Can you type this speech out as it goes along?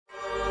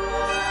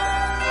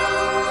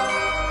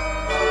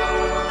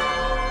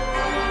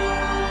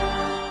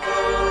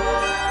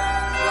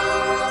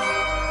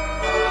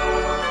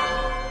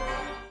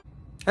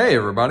Hey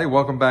everybody,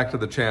 welcome back to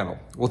the channel.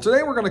 Well,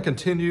 today we're going to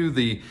continue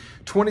the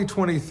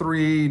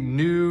 2023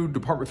 new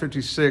Department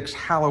 56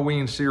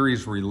 Halloween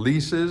series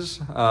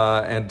releases.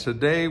 And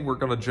today we're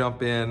going to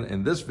jump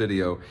in this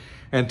video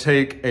and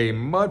take a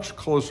much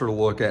closer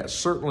look at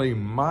certainly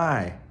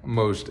my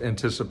most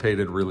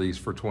anticipated release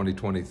for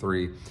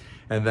 2023.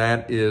 And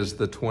that is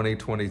the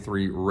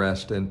 2023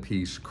 Rest in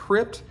Peace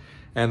Crypt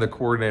and the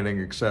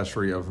coordinating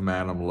accessory of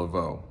Madame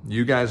Laveau.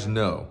 You guys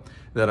know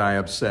that I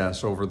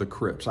obsess over the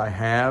crypts. I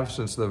have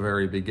since the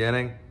very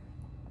beginning,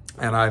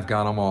 and I've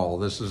got them all.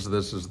 This is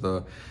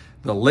the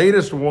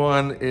latest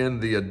one in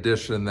the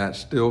edition that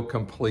still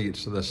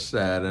completes the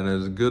set, and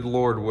as good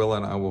Lord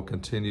willing, I will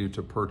continue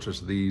to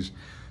purchase these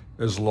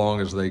as long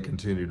as they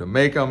continue to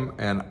make them,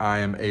 and I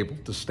am able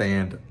to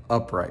stand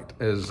upright.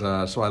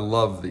 So I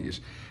love these.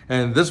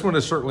 And this one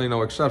is certainly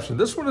no exception.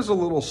 This one is a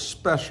little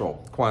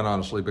special, quite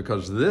honestly,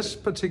 because this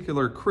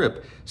particular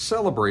crypt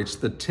celebrates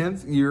the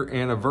 10th year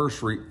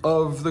anniversary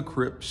of the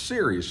Crypt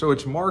series. So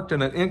it's marked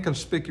in an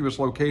inconspicuous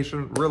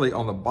location, really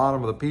on the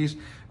bottom of the piece.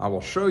 I will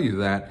show you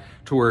that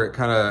to where it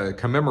kind of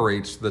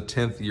commemorates the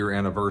 10th year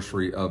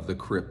anniversary of the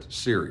Crypt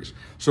series.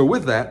 So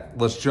with that,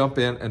 let's jump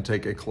in and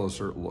take a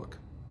closer look.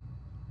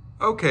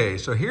 Okay,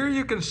 so here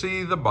you can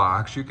see the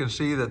box. You can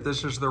see that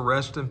this is the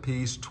Rest in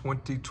Peace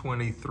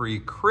 2023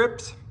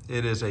 Crypt.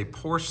 It is a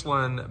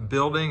porcelain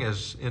building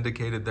as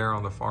indicated there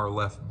on the far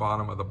left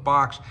bottom of the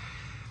box.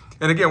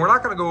 And again, we're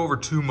not going to go over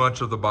too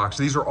much of the box.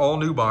 These are all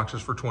new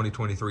boxes for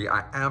 2023.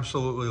 I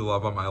absolutely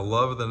love them. I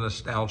love the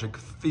nostalgic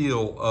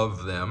feel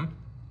of them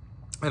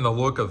and the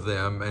look of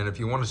them. And if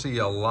you want to see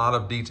a lot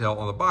of detail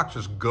on the box,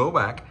 just go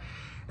back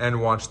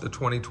and watch the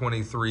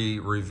 2023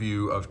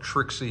 review of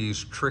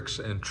Trixie's Tricks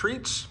and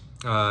Treats.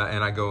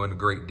 And I go into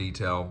great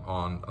detail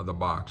on the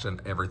box and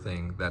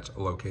everything that's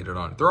located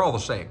on it. They're all the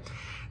same.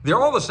 They're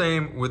all the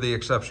same with the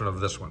exception of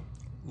this one.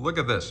 Look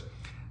at this.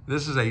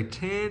 This is a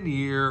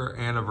 10-year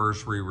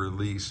anniversary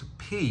release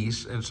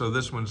piece, and so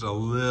this one's a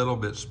little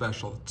bit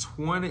special.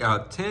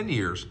 10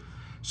 years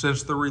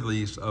since the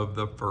release of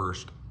the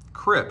first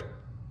Crypt.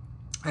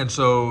 And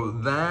so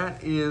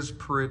that is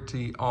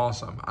pretty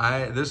awesome.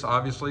 This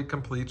obviously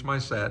completes my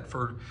set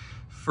for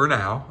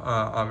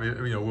now.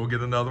 We'll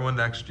get another one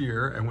next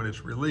year and when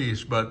it's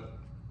released, but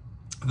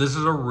this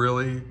is a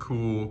really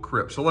cool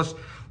Crypt. So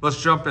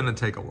let's jump in and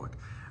take a look.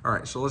 All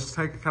right, so let's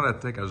take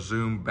a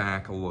zoom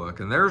back a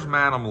look. And there's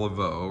Madame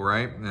Laveau,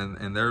 right?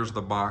 And there's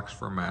the box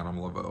for Madame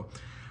Laveau.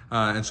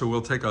 And so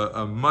we'll take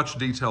a much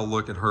detailed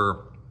look at her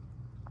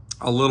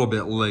a little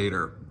bit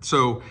later.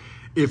 So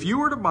if you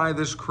were to buy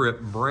this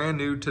Crypt brand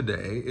new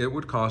today, it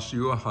would cost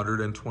you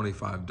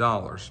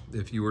 $125.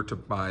 If you were to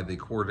buy the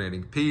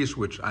coordinating piece,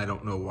 which I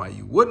don't know why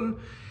you wouldn't,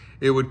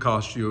 it would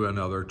cost you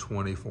another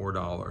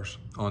 $24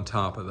 on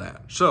top of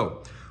that.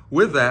 So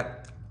with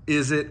that,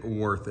 is it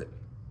worth it?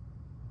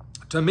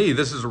 To me,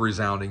 this is a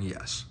resounding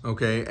yes,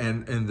 okay?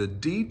 And the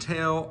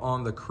detail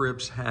on the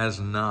crypts has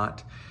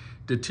not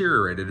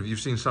deteriorated. If you've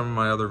seen some of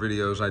my other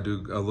videos, I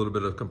do a little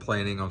bit of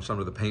complaining on some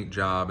of the paint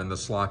job and the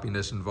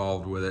sloppiness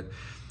involved with it.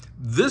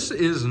 This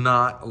is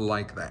not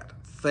like that.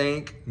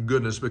 Thank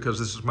goodness, because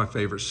this is my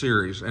favorite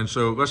series. And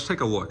so let's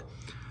take a look.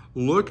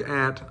 Look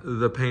at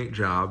the paint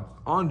job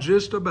on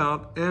just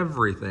about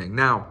everything.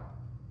 Now,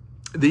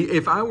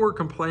 if I were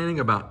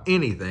complaining about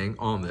anything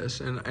on this,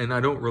 and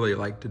I don't really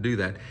like to do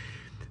that,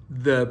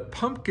 the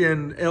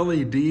pumpkin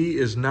LED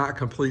is not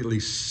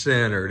completely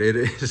centered.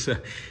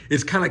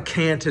 It's kind of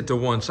canted to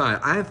one side.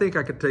 I think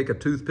I could take a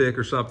toothpick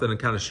or something and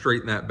kind of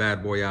straighten that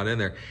bad boy out in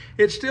there.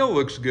 It still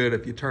looks good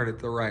if you turn it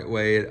the right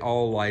way. It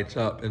all lights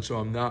up, and so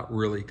I'm not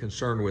really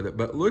concerned with it.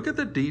 But look at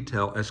the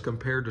detail as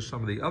compared to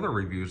some of the other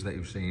reviews that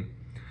you've seen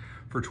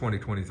for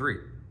 2023.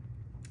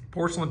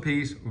 Porcelain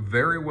piece,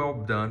 very well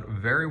done,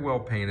 very well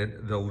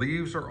painted. The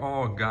leaves are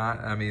all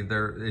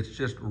it's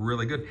just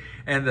really good.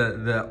 And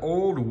the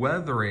old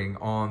weathering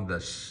on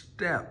the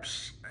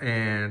steps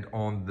and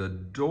on the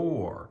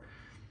door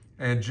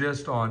and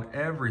just on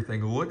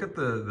everything. Look at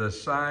the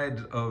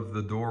sides of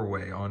the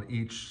doorway on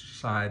each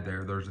side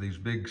there. There's these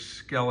big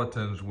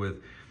skeletons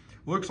with,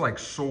 looks like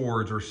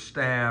swords or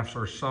staffs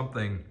or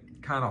something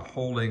kind of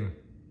holding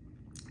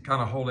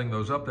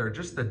those up there.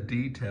 Just the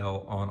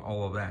detail on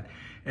all of that.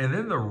 And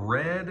then the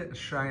red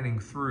shining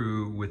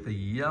through with the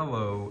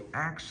yellow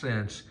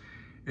accents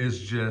is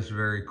just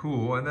very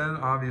cool. And then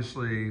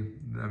obviously,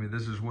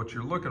 this is what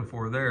you're looking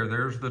for there.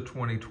 There's the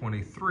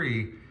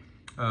 2023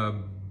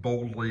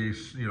 boldly,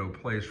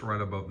 placed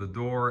right above the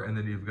door. And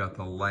then you've got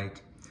the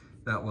light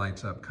that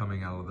lights up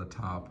coming out of the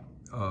top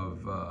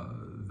of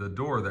the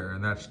door there.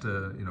 And that's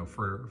to,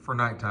 for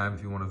nighttime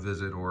if you want to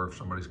visit, or if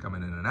somebody's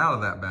coming in and out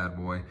of that bad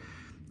boy,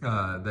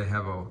 they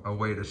have a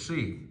way to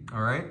see,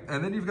 all right?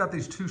 And then you've got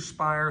these two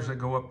spires that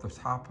go up the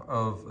top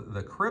of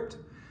the crypt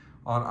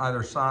on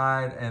either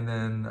side, and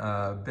then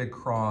a big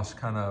cross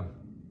kind of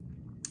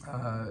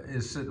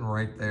is sitting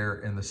right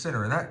there in the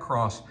center, and that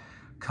cross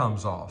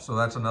comes off. So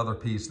that's another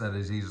piece that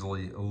is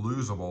easily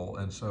losable,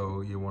 and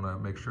so you want to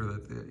make sure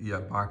that you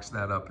box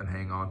that up and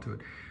hang on to it.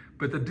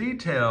 But the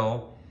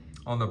detail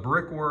on the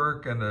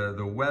brickwork and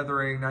the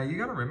weathering. Now you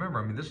got to remember,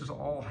 I mean, this is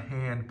all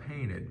hand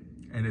painted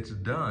and it's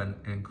done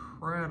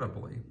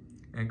incredibly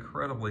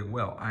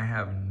well. I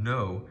have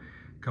no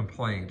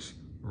complaints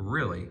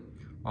really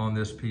on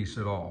this piece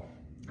at all.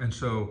 And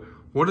so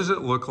what does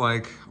it look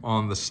like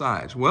on the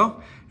sides?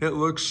 Well, it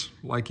looks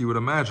like you would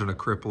imagine a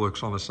crypt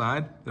looks on the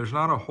side. There's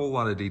not a whole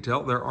lot of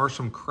detail. There are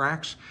some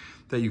cracks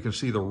that you can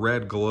see the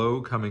red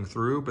glow coming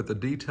through, but the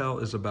detail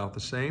is about the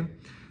same.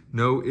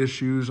 No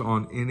issues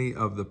on any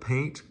of the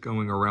paint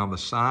going around the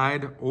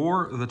side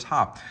or the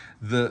top.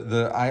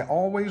 I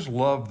always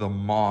love the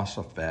moss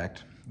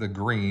effect, the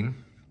green,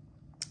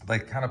 they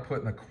kind of put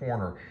in the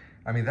corner.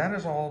 I mean, that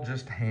is all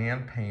just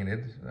hand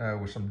painted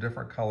with some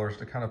different colors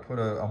to kind of put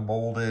a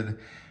molded,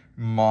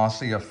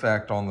 mossy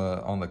effect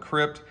on the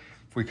crypt.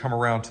 If we come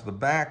around to the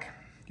back,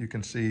 you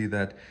can see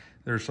that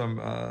there's some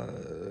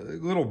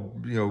little,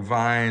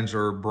 vines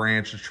or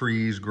branches,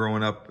 trees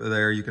growing up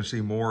there. You can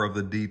see more of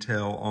the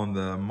detail on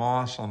the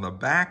moss on the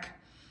back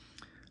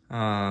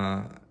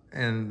and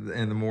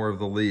the more of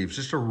the leaves.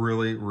 Just a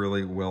really,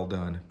 really well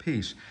done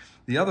piece.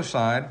 The other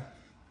side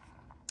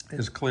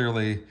is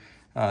clearly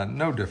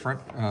no different.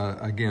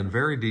 Again,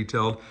 very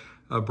detailed.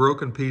 A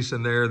broken piece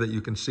in there that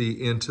you can see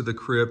into the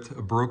crypt,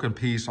 a broken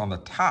piece on the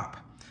top,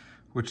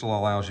 which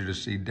allows you to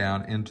see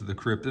down into the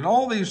crypt. And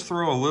all these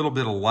throw a little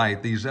bit of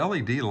light. These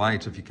LED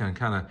lights, if you can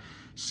kind of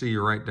see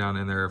right down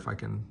in there, if I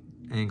can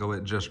angle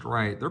it just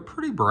right, they're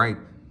pretty bright.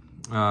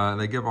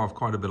 They give off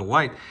quite a bit of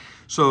light.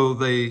 So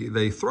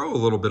they throw a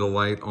little bit of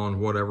light on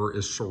whatever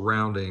is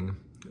surrounding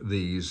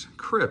these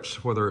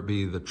crypts, whether it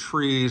be the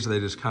trees, they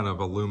just kind of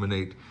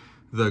illuminate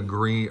the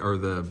green, or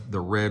the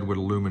red would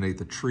illuminate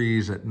the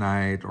trees at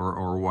night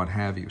or what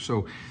have you.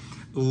 So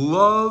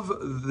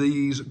love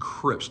these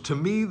crypts. To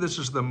me, this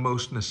is the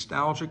most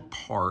nostalgic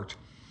part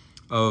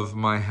of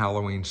my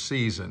Halloween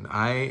season.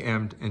 I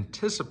am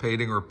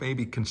anticipating, or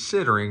maybe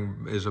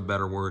considering is a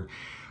better word,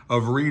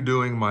 of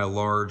redoing my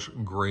large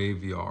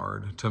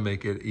graveyard to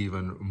make it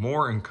even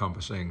more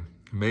encompassing,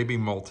 maybe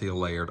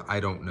multi-layered.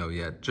 I don't know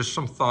yet. Just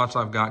some thoughts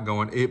I've got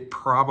going. It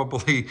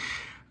probably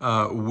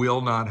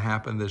will not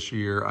happen this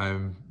year.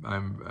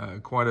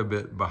 I'm quite a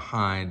bit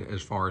behind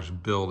as far as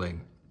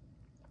building.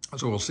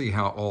 So we'll see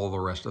how all the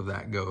rest of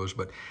that goes.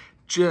 But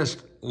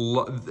just,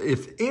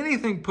 if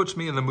anything puts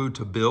me in the mood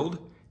to build,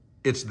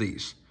 it's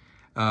these.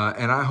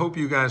 And I hope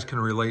you guys can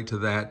relate to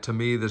that. To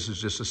me, this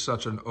is just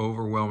such an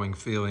overwhelming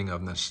feeling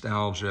of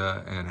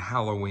nostalgia and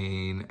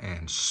Halloween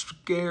and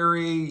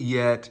scary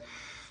yet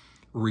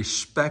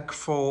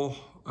respectful.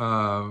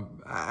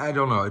 I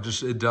don't know,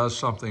 it does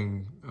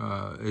something,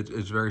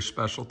 it's very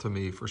special to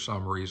me for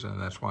some reason,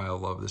 and that's why I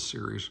love this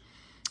series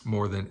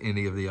more than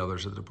any of the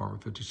others that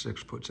Department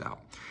 56 puts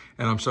out.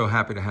 And I'm so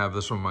happy to have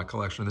this one in my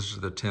collection. This is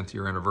the 10th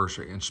year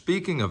anniversary. And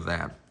speaking of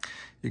that,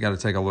 you got to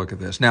take a look at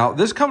this. Now,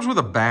 this comes with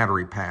a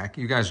battery pack.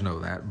 You guys know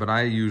that, but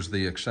I use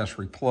the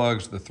accessory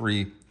plugs, the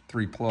three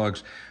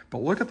plugs. But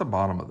look at the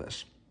bottom of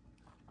this,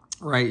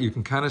 right? You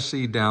can kind of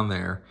see down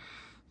there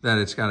that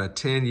it's got a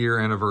 10-year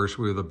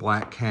anniversary with a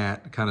black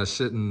cat kind of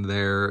sitting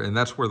there, and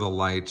that's where the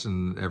lights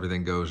and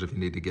everything goes. If you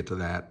need to get to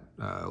that,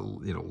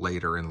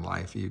 later in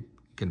life, you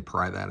can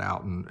pry that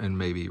out and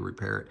maybe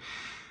repair it.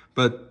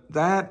 But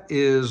that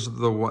is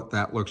what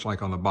that looks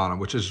like on the bottom,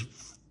 which is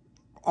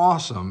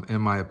awesome,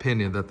 in my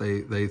opinion, that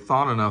they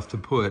thought enough to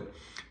put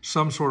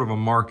some sort of a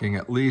marking,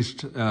 at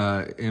least,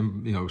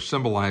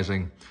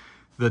 symbolizing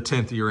the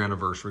 10th year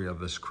anniversary of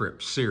this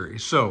Crypt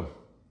series. So,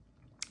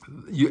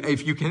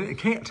 if you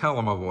can't tell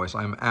on my voice,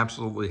 I'm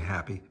absolutely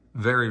happy,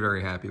 very,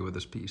 very happy with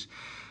this piece,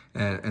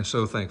 and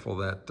so thankful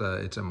that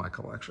it's in my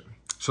collection.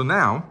 So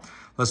now,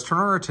 let's turn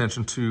our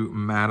attention to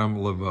Madame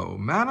Laveau.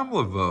 Madame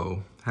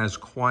Laveau has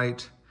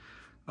quite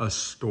a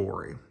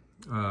story,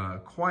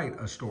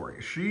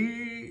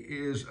 She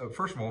is,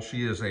 first of all,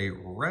 she is a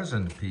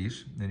resin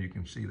piece, and you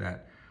can see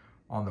that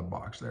on the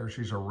box there.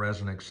 She's a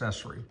resin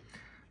accessory.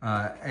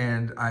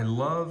 And I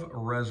love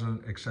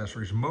resin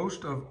accessories.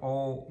 Most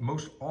all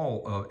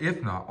of,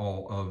 if not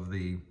all of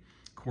the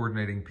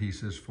coordinating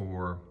pieces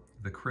for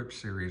the Crypt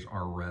series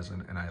are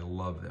resin, and I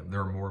love them.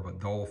 They're more of a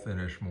dull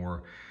finish,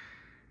 more,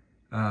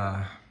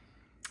 I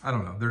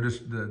don't know.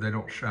 They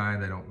don't shine.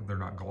 They're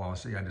not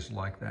glossy. I just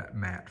like that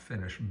matte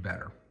finish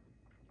better.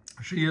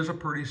 She is a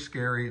pretty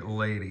scary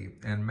lady,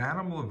 and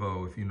Madame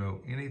Laveau, if you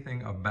know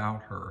anything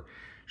about her,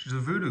 she's a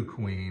voodoo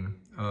queen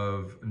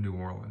of New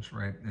Orleans,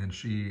 right? And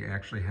she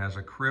actually has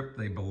a crypt,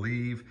 they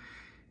believe,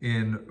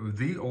 in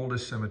the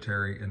oldest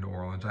cemetery in New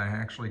Orleans. I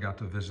actually got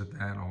to visit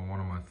that on one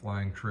of my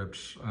flying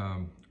trips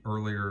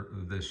earlier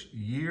this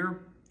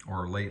year,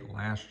 or late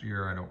last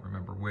year, I don't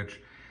remember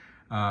which.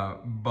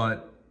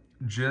 But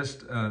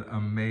just an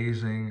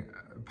amazing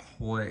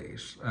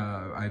place.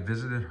 I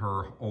visited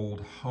her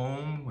old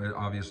home.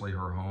 Obviously,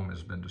 her home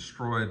has been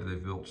destroyed.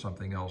 They've built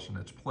something else in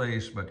its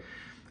place, but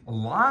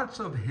lots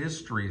of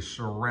history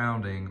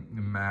surrounding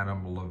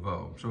Madame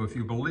Laveau. So if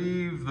you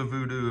believe the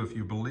voodoo, if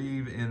you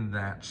believe in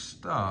that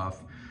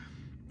stuff,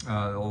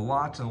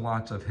 lots and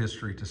lots of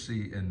history to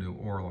see in New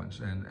Orleans,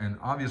 and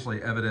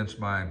obviously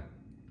evidenced by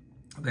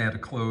they had to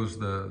close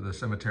the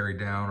cemetery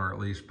down, or at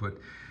least put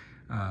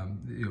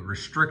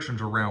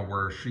restrictions around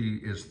where she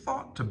is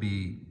thought to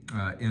be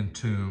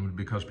entombed,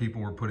 because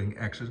people were putting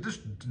X's,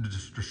 just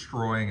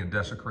destroying and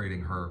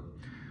desecrating her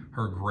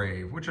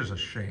grave, which is a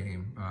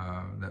shame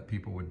that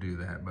people would do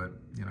that. But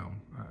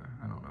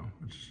I don't know.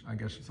 I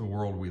guess it's the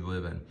world we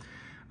live in.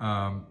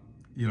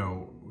 In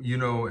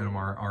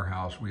our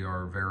house, we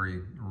are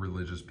very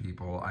religious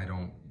people. I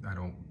don't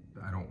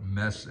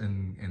mess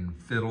in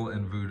fiddle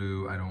and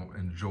voodoo. I don't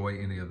enjoy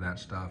any of that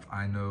stuff.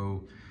 I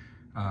know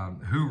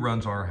who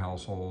runs our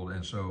household,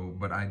 and so,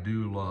 but I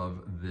do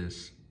love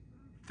this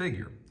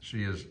figure.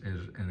 She is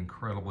an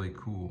incredibly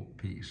cool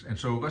piece. And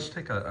so let's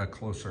take a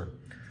closer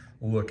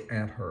look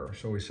at her.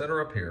 So we set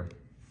her up here,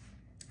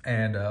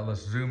 and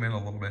let's zoom in a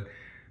little bit.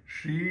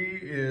 She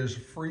is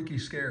freaky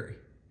scary.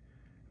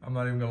 I'm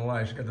not even gonna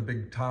lie. She's got the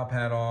big top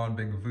hat on,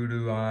 big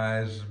voodoo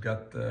eyes,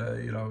 got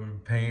the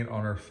paint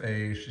on her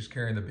face. She's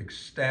carrying the big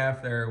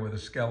staff there with a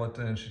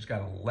skeleton. She's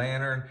got a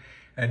lantern,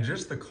 and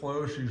just the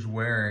clothes she's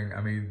wearing,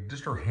 I mean,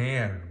 just her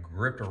hand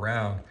gripped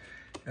around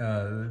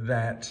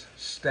that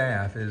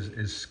staff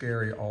is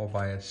scary all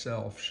by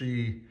itself.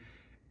 She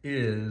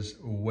is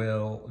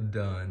well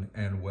done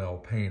and well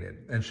painted,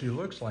 and she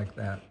looks like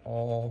that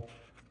all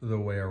the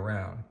way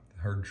around.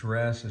 Her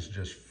dress is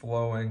just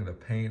flowing. The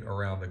paint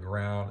around the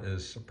ground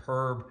is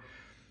superb.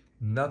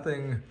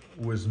 Nothing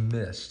was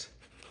missed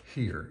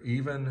here.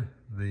 Even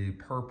the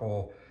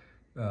purple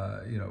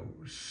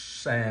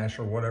sash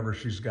or whatever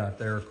she's got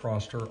there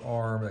across her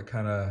arm that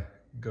kind of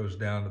goes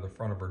down to the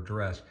front of her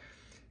dress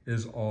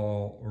is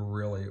all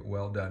really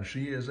well done.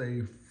 She is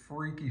a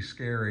freaky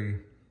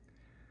scary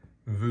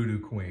voodoo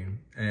queen,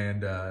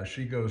 and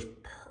she goes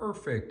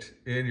perfect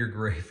in your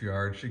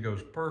graveyard. She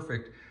goes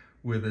perfect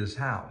with his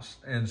house.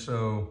 And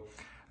so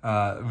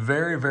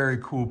very, very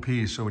cool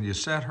piece. So when you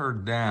set her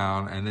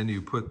down and then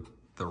you put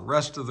the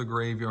rest of the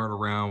graveyard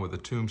around with the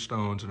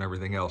tombstones and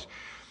everything else,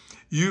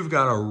 you've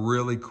got a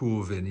really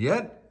cool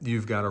vignette.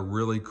 You've got a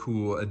really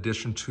cool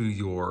addition to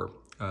your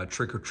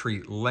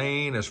trick-or-treat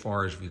lane. As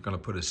far as if you're going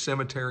to put a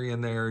cemetery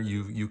in there,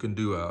 you can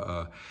do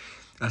a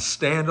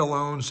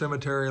standalone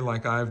cemetery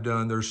like I've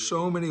done. There's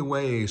so many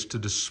ways to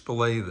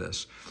display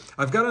this.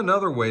 I've got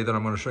another way that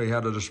I'm going to show you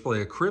how to display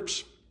a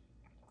crypt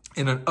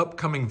in an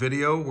upcoming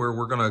video, where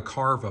we're going to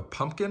carve a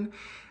pumpkin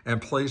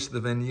and place the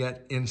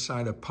vignette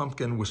inside a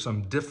pumpkin with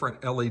some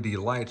different LED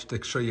lights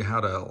to show you how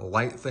to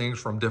light things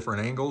from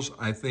different angles.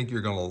 I think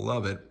you're going to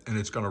love it, and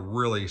it's going to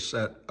really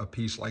set a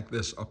piece like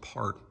this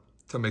apart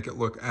to make it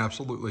look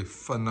absolutely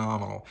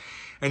phenomenal.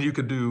 And you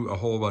could do a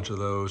whole bunch of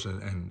those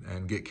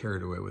and get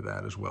carried away with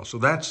that as well. So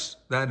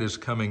that is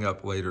coming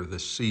up later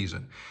this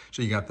season.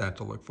 So you got that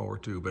to look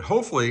forward to. But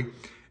hopefully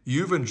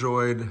you've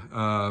enjoyed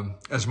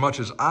as much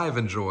as I've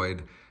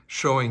enjoyed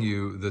showing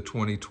you the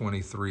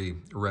 2023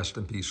 Rest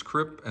in Peace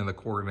Crypt and the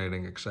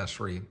coordinating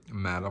accessory,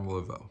 Madame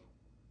Laveau.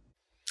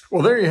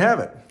 Well, there you have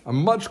it. A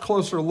much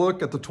closer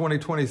look at the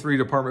 2023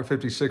 Department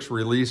 56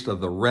 release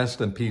of the Rest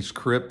in Peace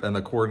Crypt and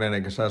the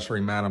coordinating accessory,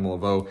 Madame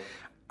Laveau.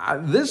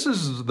 This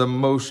is the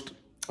most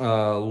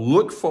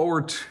look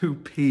forward to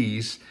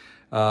piece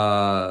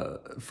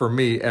for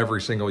me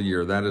every single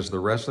year. That is the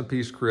Rest in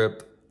Peace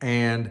Crypt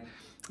and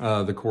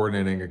the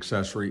coordinating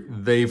accessory.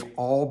 They've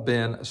all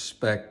been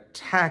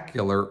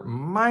spectacular,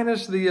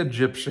 minus the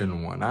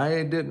Egyptian one.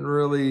 I didn't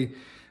really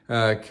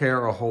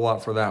care a whole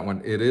lot for that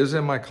one. It is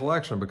in my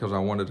collection because I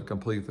wanted to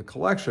complete the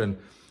collection.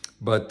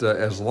 But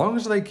as long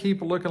as they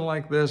keep looking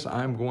like this,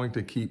 I'm going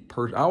to keep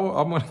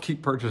I'm going to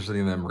keep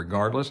purchasing them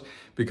regardless,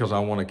 because I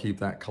want to keep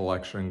that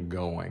collection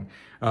going.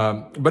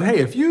 But hey,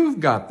 if you've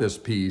got this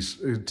piece,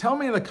 tell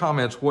me in the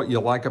comments what you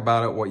like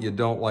about it, what you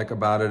don't like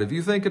about it. If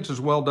you think it's as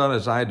well done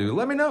as I do,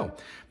 let me know.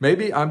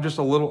 Maybe I'm just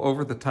a little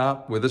over the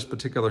top with this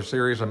particular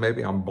series, and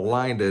maybe I'm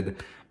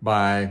blinded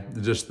by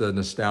just the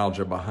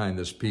nostalgia behind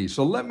this piece.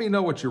 So let me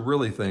know what you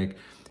really think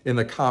in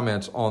the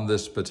comments on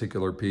this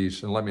particular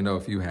piece, and let me know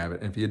if you have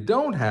it. And if you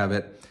don't have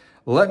it,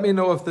 let me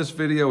know if this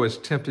video has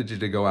tempted you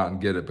to go out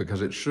and get it,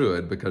 because it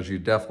should, because you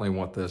definitely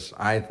want this,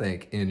 I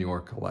think, in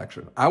your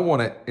collection. I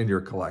want it in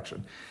your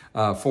collection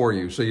for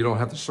you, so you don't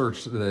have to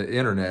search the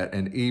internet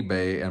and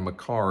eBay and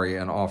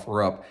Mercari and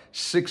OfferUp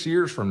 6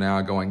 years from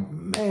now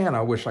going, man,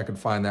 I wish I could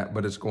find that,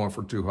 but it's going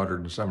for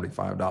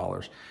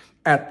 $275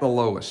 at the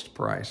lowest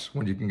price,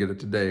 when you can get it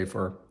today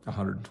for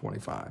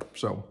 $125.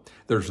 So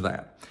there's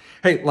that.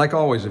 Hey, like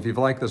always, if you've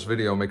liked this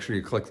video, make sure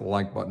you click the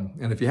like button.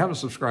 And if you haven't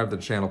subscribed to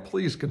the channel,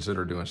 please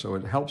consider doing so.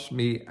 It helps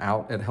me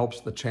out. It helps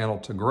the channel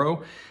to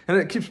grow, and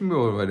it keeps me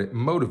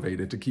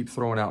motivated to keep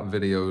throwing out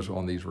videos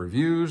on these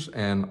reviews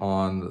and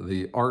on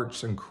the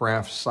arts and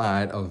crafts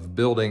side of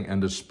building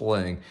and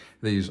displaying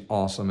these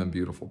awesome and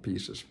beautiful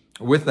pieces.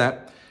 With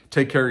that,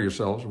 take care of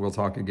yourselves. We'll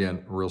talk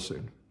again real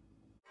soon.